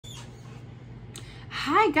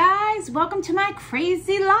Hi guys, welcome to my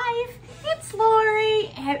crazy life. It's Lori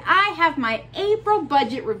and I have my April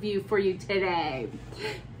budget review for you today.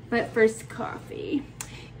 But first, coffee.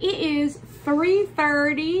 It is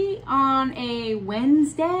 3:30 on a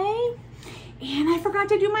Wednesday and I forgot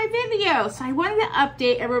to do my video, so I wanted to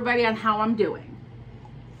update everybody on how I'm doing.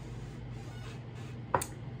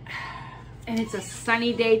 And it's a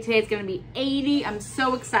sunny day today. It's gonna be 80. I'm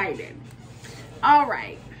so excited. All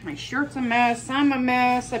right. My shirt's a mess, I'm a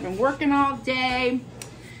mess, I've been working all day.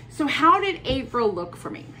 So how did April look for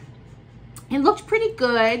me? It looked pretty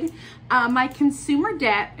good. My consumer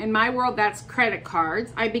debt, in my world, that's credit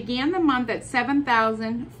cards. I began the month at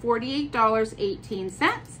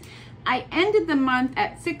 $7,048.18. I ended the month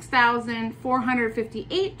at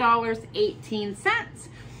 $6,458.18,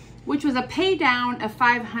 which was a pay down of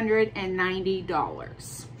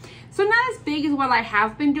 $590. So not as big as what I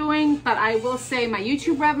have been doing, but I will say my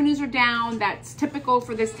YouTube revenues are down. That's typical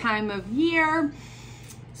for this time of year.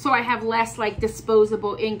 So I have less like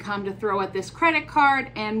disposable income to throw at this credit card.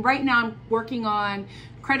 And right now I'm working on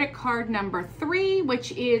credit card number 3,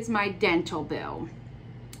 which is my dental bill.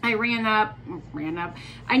 I ran up.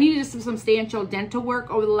 I needed some substantial dental work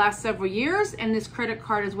over the last several years, and this credit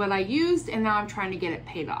card is what I used, and now I'm trying to get it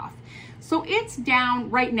paid off. So it's down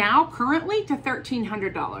right now, currently, to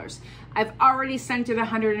 $1,300. I've already sent it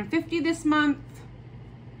 $150 this month.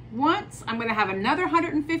 Once, I'm gonna have another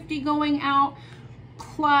 $150 going out,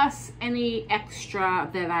 plus any extra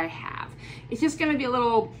that I have. It's just gonna be a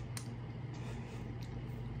little,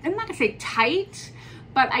 I'm not gonna say tight,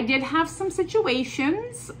 but I did have some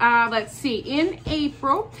situations. Let's see, in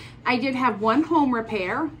April, I did have one home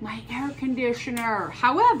repair, my air conditioner.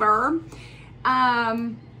 However,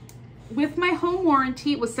 with my home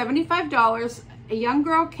warranty, it was $75. A young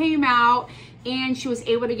girl came out and she was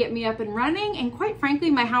able to get me up and running. And quite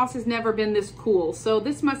frankly, my house has never been this cool. So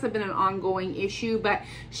this must have been an ongoing issue, but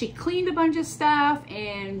she cleaned a bunch of stuff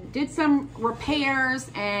and did some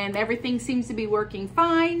repairs and everything seems to be working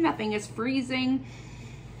fine. Nothing is freezing.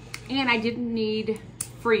 And I didn't need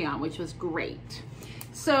Freon, which was great.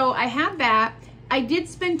 So I had that. I did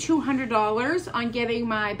spend $200 on getting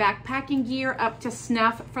my backpacking gear up to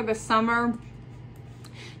snuff for the summer.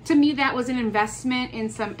 To me, that was an investment in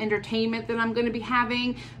some entertainment that I'm going to be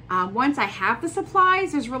having. Once I have the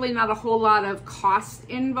supplies, there's really not a whole lot of cost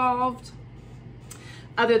involved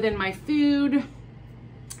other than my food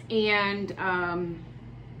and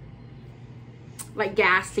like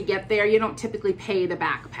gas to get there. You don't typically pay the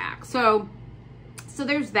backpack. So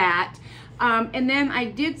there's that. And then I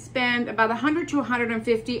did spend about $100 to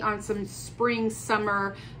 $150 on some spring,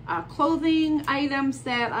 summer clothing items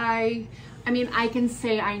that I mean, I can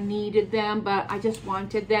say I needed them, but I just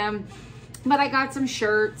wanted them. But I got some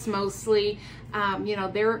shirts mostly. You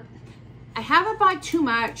know, I haven't bought too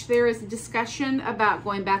much. There is a discussion about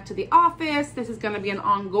going back to the office. This is going to be an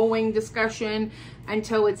ongoing discussion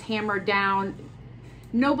until it's hammered down.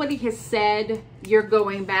 Nobody has said you're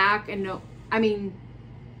going back, and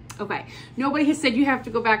nobody has said you have to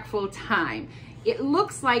go back full time. It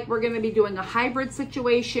looks like we're going to be doing a hybrid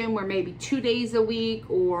situation where maybe 2 days a week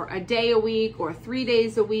or a day a week or 3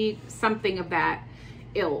 days a week, something of that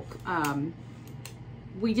ilk.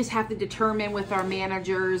 We just have to determine with our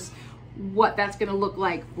managers what that's going to look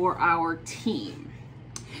like for our team.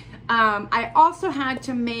 I also had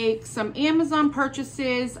to make some Amazon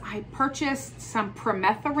purchases. I purchased some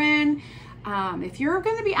permethrin. If you're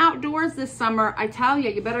going to be outdoors this summer, I tell you,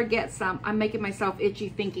 you better get some. I'm making myself itchy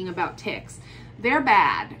thinking about ticks. They're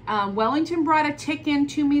bad. Wellington brought a tick in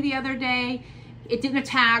to me the other day. It didn't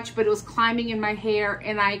attach, but it was climbing in my hair,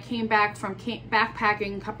 and I came back from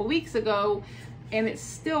backpacking a couple weeks ago, and it's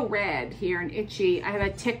still red here and itchy. I had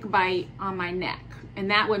a tick bite on my neck, and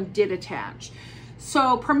that one did attach.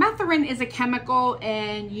 So permethrin is a chemical,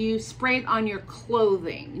 and you spray it on your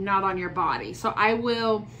clothing, not on your body. So I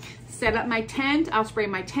will set up my tent. I'll spray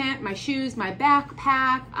my tent, my shoes, my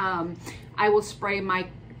backpack. I will spray my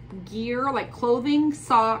gear, like clothing,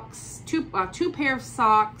 socks, two pair of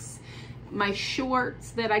socks, my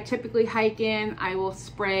shorts that I typically hike in. I will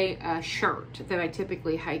spray a shirt that I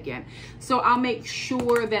typically hike in. So I'll make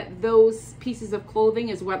sure that those pieces of clothing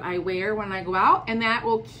is what I wear when I go out, and that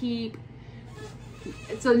will keep,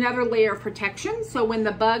 it's another layer of protection. So when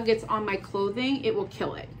the bug gets on my clothing, it will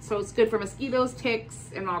kill it. So it's good for mosquitoes, ticks,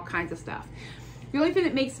 and all kinds of stuff. The only thing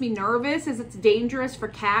that makes me nervous is it's dangerous for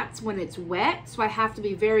cats when it's wet. So I have to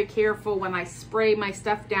be very careful when I spray my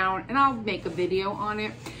stuff down, and I'll make a video on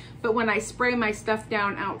it. But when I spray my stuff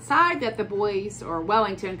down outside that the boys, or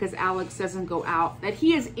Wellington, because Alex doesn't go out, that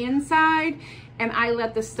he is inside, and I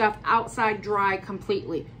let the stuff outside dry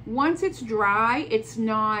completely. Once it's dry, it's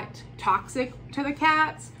not toxic to the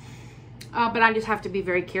cats, but I just have to be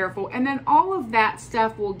very careful. And then all of that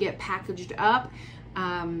stuff will get packaged up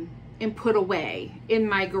and put away in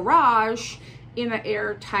my garage in an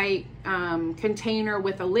airtight container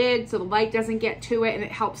with a lid so the light doesn't get to it, and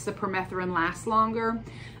it helps the permethrin last longer.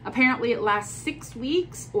 Apparently it lasts 6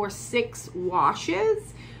 weeks or 6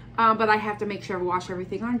 washes, but I have to make sure I wash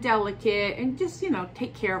everything on delicate and just, you know,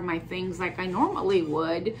 take care of my things like I normally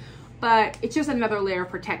would. But it's just another layer of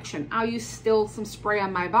protection. I'll use still some spray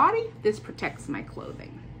on my body. This protects my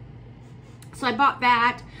clothing. So I bought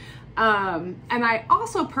that. And I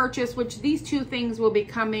also purchased, which these two things will be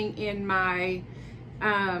coming in my,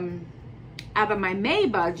 out of my May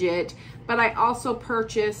budget, but I also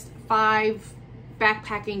purchased 5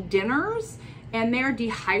 backpacking dinners, and they're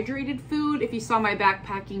dehydrated food. If you saw my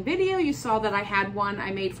backpacking video, you saw that I had one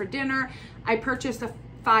I made for dinner. I purchased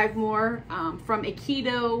 5 more from a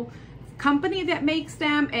keto company that makes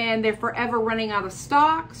them, and they're forever running out of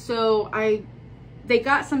stock. So they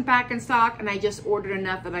got some back in stock, and I just ordered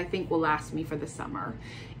enough that I think will last me for the summer.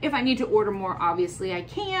 If I need to order more, obviously I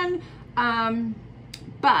can,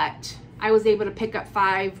 but I was able to pick up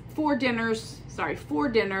 4 dinners,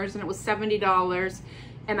 and it was $70,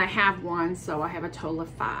 and I have one, so I have a total of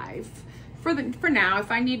 5 for now.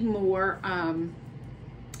 If I need more,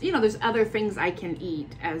 you know, there's other things I can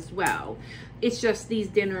eat as well. It's just these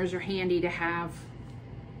dinners are handy to have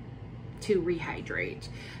to rehydrate.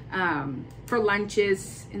 For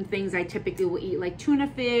lunches and things I typically will eat, like tuna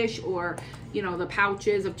fish, or, you know, the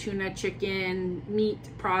pouches of tuna, chicken, meat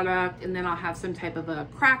product, and then I'll have some type of a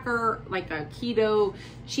cracker, like a keto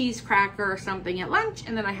cheese cracker or something at lunch,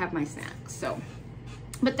 and then I have my snacks. So,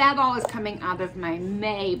 but that all is coming out of my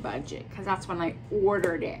May budget because that's when I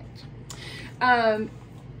ordered it. And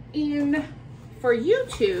for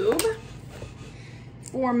YouTube,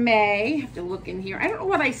 for May, I have to look in here. I don't know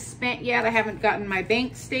what I spent yet. I haven't gotten my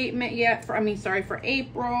bank statement yet for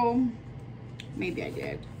April. Maybe I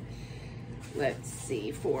did. Let's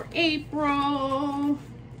see, for April,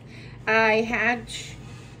 I had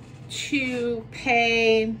to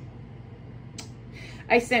pay,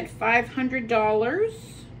 I sent $500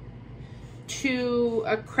 to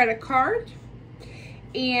a credit card,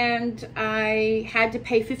 and I had to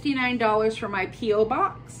pay $59 for my P.O.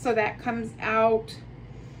 box. So that comes out,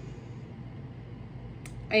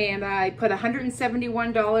 and I put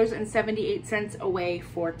 $171.78 away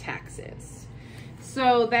for taxes.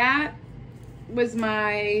 So that was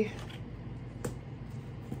my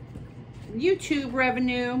YouTube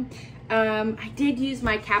revenue. I did use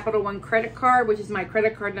my Capital One credit card, which is my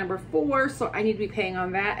credit card number 4, so I need to be paying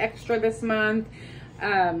on that extra this month.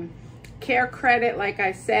 Care Credit, like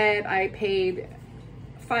I said, I paid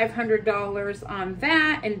 $500 on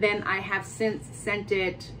that, and then I have since sent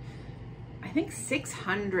it, I think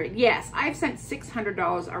 $600. Yes, I've sent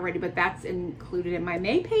 $600 already, but that's included in my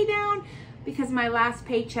May pay down because my last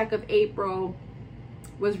paycheck of April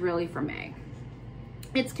was really for May.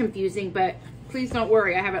 It's confusing, but please don't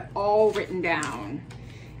worry. I have it all written down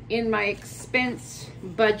in my expense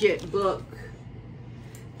budget book.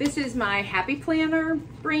 This is my Happy Planner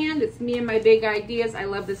brand. It's me and my big ideas. I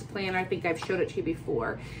love this planner. I think I've showed it to you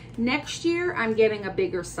before. Next year, I'm getting a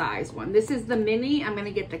bigger size one. This is the mini. I'm going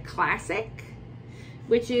to get the classic,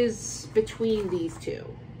 which is between these two.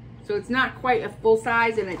 So it's not quite a full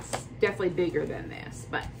size, and it's definitely bigger than this,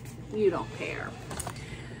 but you don't care.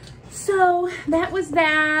 So that was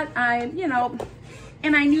that.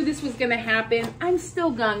 And I knew this was gonna happen. I'm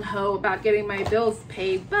still gung-ho about getting my bills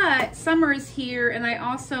paid, but summer is here, and I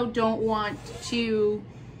also don't want to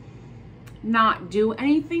not do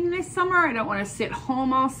anything this summer. I don't want to sit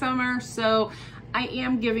home all summer, so I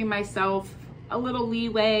am giving myself a little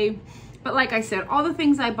leeway. But like I said, all the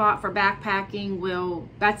things I bought for backpacking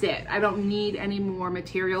that's it. I don't need any more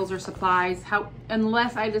materials or supplies,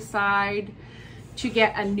 unless I decide to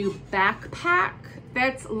get a new backpack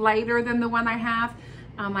that's lighter than the one I have.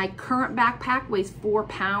 My current backpack weighs 4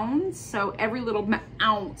 pounds, so every little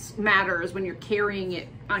ounce matters when you're carrying it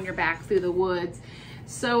on your back through the woods.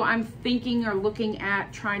 So I'm thinking or looking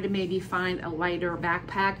at trying to maybe find a lighter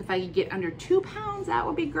backpack. If I could get under 2 pounds, that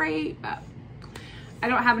would be great. But I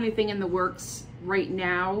don't have anything in the works right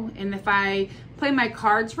now. And if I play my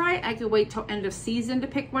cards right, I could wait till end of season to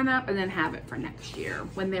pick one up and then have it for next year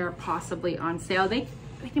when they're possibly on sale. They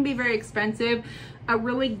can be very expensive. A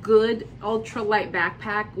really good ultralight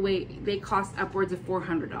backpack, they cost upwards of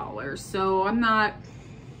 $400. So I'm not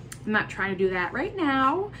I'm not trying to do that right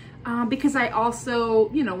now because I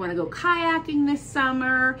also, you know, want to go kayaking this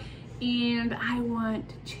summer and I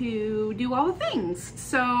want to do all the things.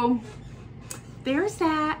 So there's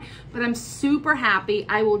that, but I'm super happy.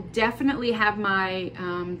 I will definitely have my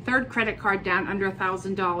third credit card down under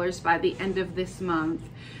 $1,000 by the end of this month.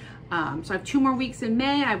 So I have 2 more weeks in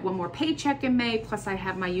May, I have 1 more paycheck in May, plus I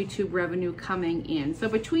have my YouTube revenue coming in. So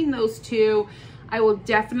between those two, I will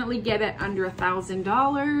definitely get it under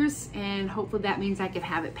 $1,000, and hopefully that means I could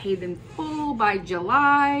have it paid in full by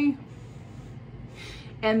July.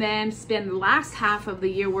 And then spend the last half of the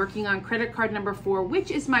year working on credit card number 4,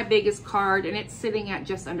 which is my biggest card, and it's sitting at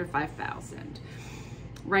just under $5,000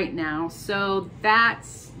 right now. So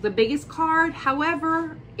that's the biggest card.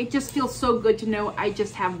 However, it just feels so good to know I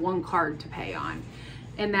just have 1 card to pay on,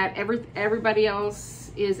 and that everybody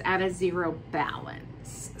else is at a 0 balance.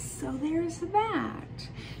 So there's that.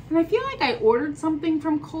 And I feel like I ordered something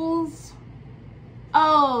from Kohl's.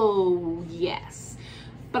 Oh, yes.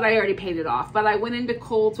 But I already paid it off. But I went into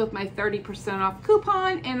Kohl's with my 30% off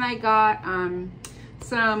coupon, and I got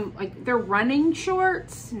some, like, they're running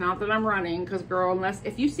shorts. Not that I'm running, because girl,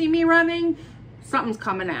 if you see me running, something's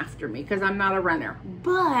coming after me, because I'm not a runner.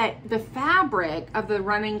 But the fabric of the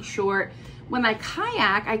running short, when I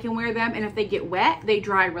kayak, I can wear them, and if they get wet, they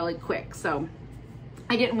dry really quick. So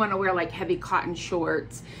I didn't want to wear like heavy cotton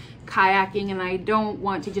shorts kayaking, and I don't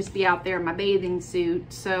want to just be out there in my bathing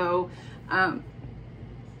suit. So I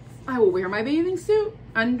will wear my bathing suit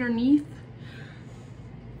underneath.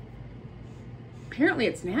 Apparently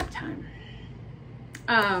it's nap time.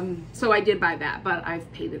 So I did buy that, but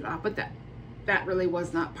I've paid it off. But that really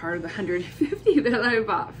was not part of the $150 that I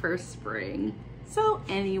bought for spring. So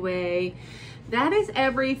anyway, that is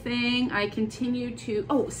everything. I continue to,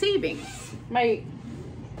 oh, savings, my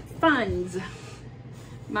funds,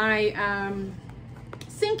 my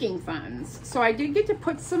sinking funds. So I did get to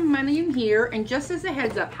put some money in here, and just as a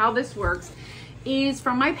heads up, how this works is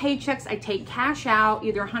from my paychecks, I take cash out,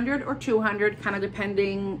 either 100 or 200, kind of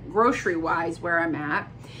depending grocery wise where I'm at.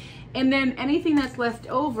 And then anything that's left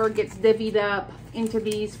over gets divvied up into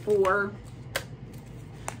these four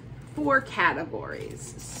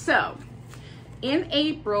categories. So in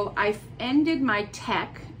April, I ended my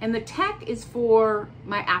tech, and the tech is for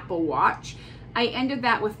my Apple Watch. I ended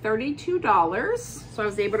that with $32, so I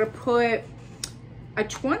was able to put a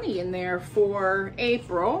 20 in there for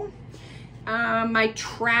April. My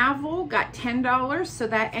travel got $10, so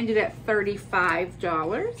that ended at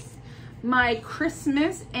 $35. My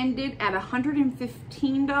Christmas ended at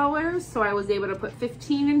 $115, so I was able to put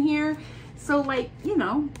 15 in here. So, like, you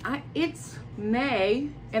know, it's May,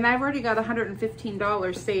 and I've already got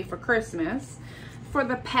 $115 saved for Christmas. For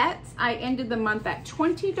the pets, I ended the month at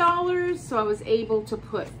 $20, so I was able to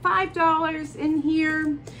put $5 in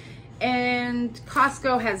here. And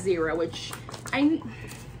Costco has 0, which I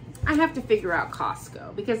have to figure out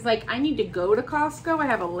Costco, because, like, I need to go to Costco. I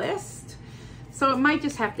have a list, so it might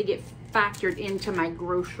just have to get factored into my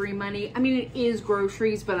grocery money. I mean, it is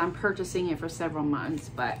groceries, but I'm purchasing it for several months.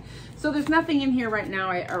 But so there's nothing in here right now.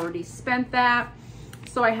 I already spent that.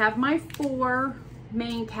 So I have my 4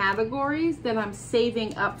 main categories that I'm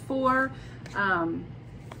saving up for, and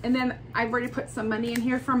then I've already put some money in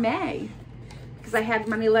here for May, because I had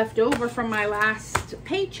money left over from my last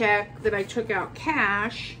paycheck that I took out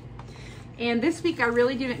cash. And this week I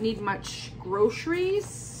really didn't need much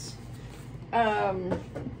groceries. So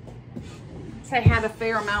I had a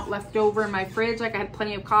fair amount left over in my fridge. Like, I had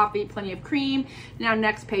plenty of coffee, plenty of cream. Now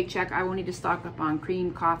next paycheck I will need to stock up on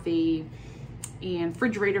cream, coffee, and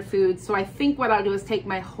refrigerator food. So I think what I'll do is take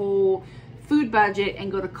my whole food budget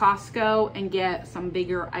and go to Costco and get some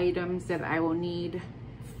bigger items that I will need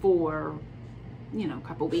for, you know, a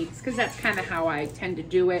couple weeks, because that's kind of how I tend to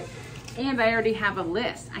do it. And I already have a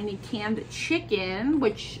list. I need canned chicken,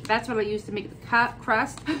 which that's what I use to make the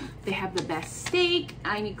crust. They have the best steak.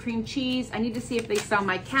 I need cream cheese. I need to see if they sell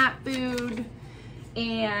my cat food.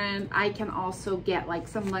 And I can also get like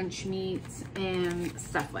some lunch meats and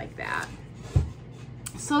stuff like that.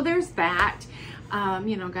 So there's that.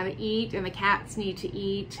 You know, gotta eat, and the cats need to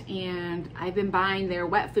eat, and I've been buying their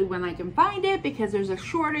wet food when I can find it, because there's a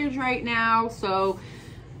shortage right now, so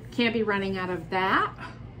can't be running out of that.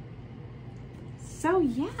 So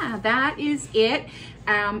yeah, that is it.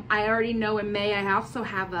 I already know in May I also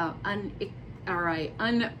have a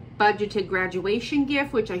unbudgeted graduation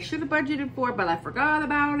gift, which I should have budgeted for, but I forgot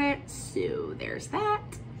about it. So there's that.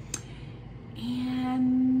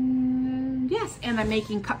 And yes, and I'm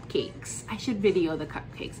making cupcakes. I should video the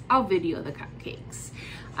cupcakes. I'll video the cupcakes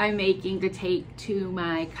I'm making to take to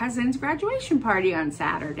my cousin's graduation party on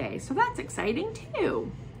Saturday. So that's exciting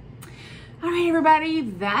too. All right, everybody,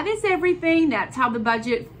 that is everything. That's how the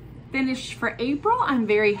budget finished for April. I'm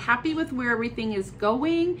very happy with where everything is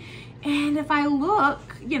going. And if I look,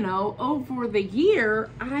 you know, over the year,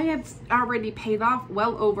 I have already paid off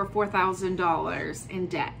well over $4,000 in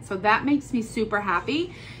debt. So that makes me super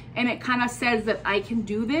happy. And it kind of says that I can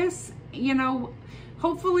do this, you know,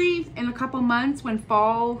 hopefully in a couple months when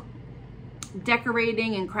fall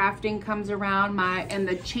decorating and crafting comes around, and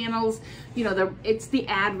the channels, you know, it's the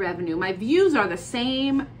ad revenue. My views are the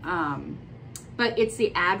same, but it's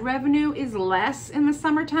the ad revenue is less in the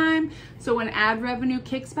summertime. So when ad revenue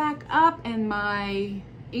kicks back up and my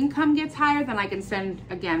income gets higher, then I can send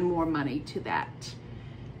again more money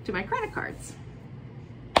to my credit cards.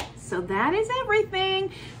 So that is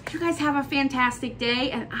everything. You guys have a fantastic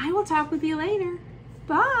day, and I will talk with you later.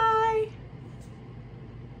 Bye.